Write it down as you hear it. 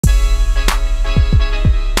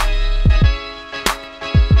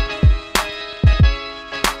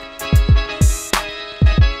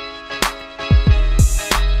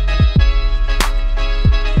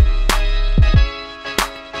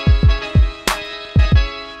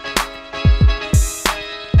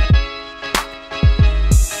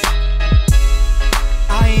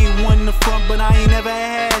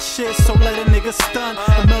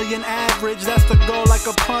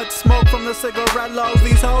from the cigarette lows.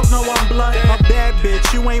 These hoes know I'm blunt. A bad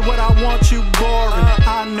bitch, you ain't what I want, you boring.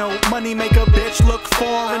 I know money make a bitch look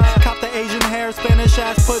foreign. Cop the Asian hair, Spanish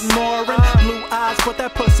ass, put more in. Blue eyes, but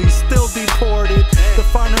that pussy still deported. The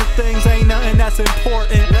finer things ain't nothing that's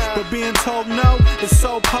important, but being told no is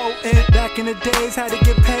so potent. Back in the days, had to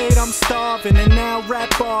get paid, I'm starving. And now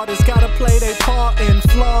rap artists gotta play their part in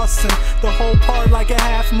flossing. The whole part like a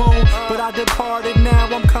half moon, but I departed, now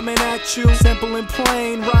I'm coming at you. Simple and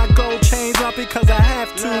plain, rock gold chains, not because I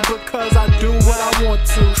have to, because I do what I want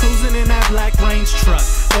to. Cruising in that black Range truck,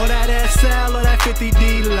 or that SL, or that 50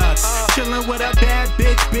 Deluxe. Chillin' with a bad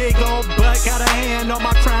bitch, big old butt. Got a hand on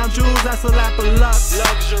my crown jewels, that's a lap of luxe.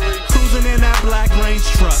 Luxury. Cruising in that black Range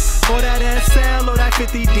truck, or that SL, or that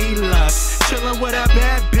 50 Deluxe. Chillin' with a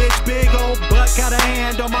bad bitch, big old butt. Got a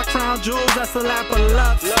hand on my crown jewels, that's a lap of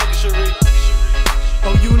luxe. Luxury.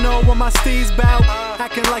 Oh, you know what my steez bout.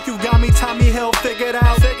 Acting like you got me Tommy Hill figured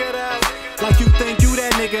out. Like you think you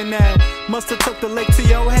that nigga now. Musta took the lake to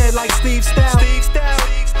your head like Steve Stout.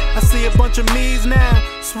 I see a bunch of me's now.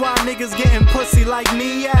 Swat niggas getting pussy like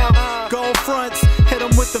me out. Gold fronts, hit them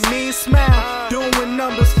with the mean smile. Doing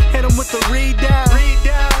numbers, hit them with the read down.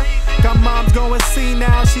 Got moms going see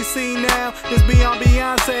now, she see now. This beyond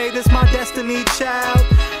Beyonce, this my destiny child.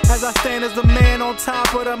 As I stand as the man on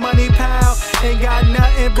top of the money pile. Ain't got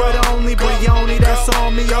nothing but only Brioni that's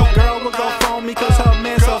on me. Your girl will go phone me, cause her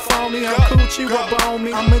man so phony. Her coochie will bone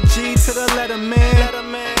me. I'm a G to the letter man.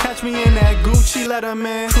 Catch me in that Gucci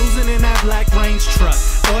Letterman. Cruising in that black Range truck,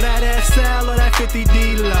 or that SL, or that 50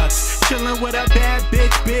 Deluxe. Chillin' with a bad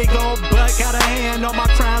bitch, big old butt. Got a hand on my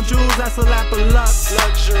crown jewels, that's a lap of luxe.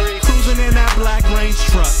 Luxury. Cruising in that black Range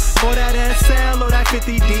truck, or that SL, or that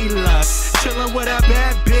 50 Deluxe. Chillin' with a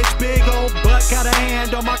bad bitch, big old butt. Got a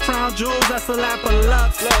hand on my crown jewels, that's a lap of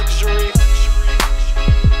luxe. Luxury.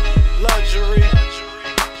 Luxury.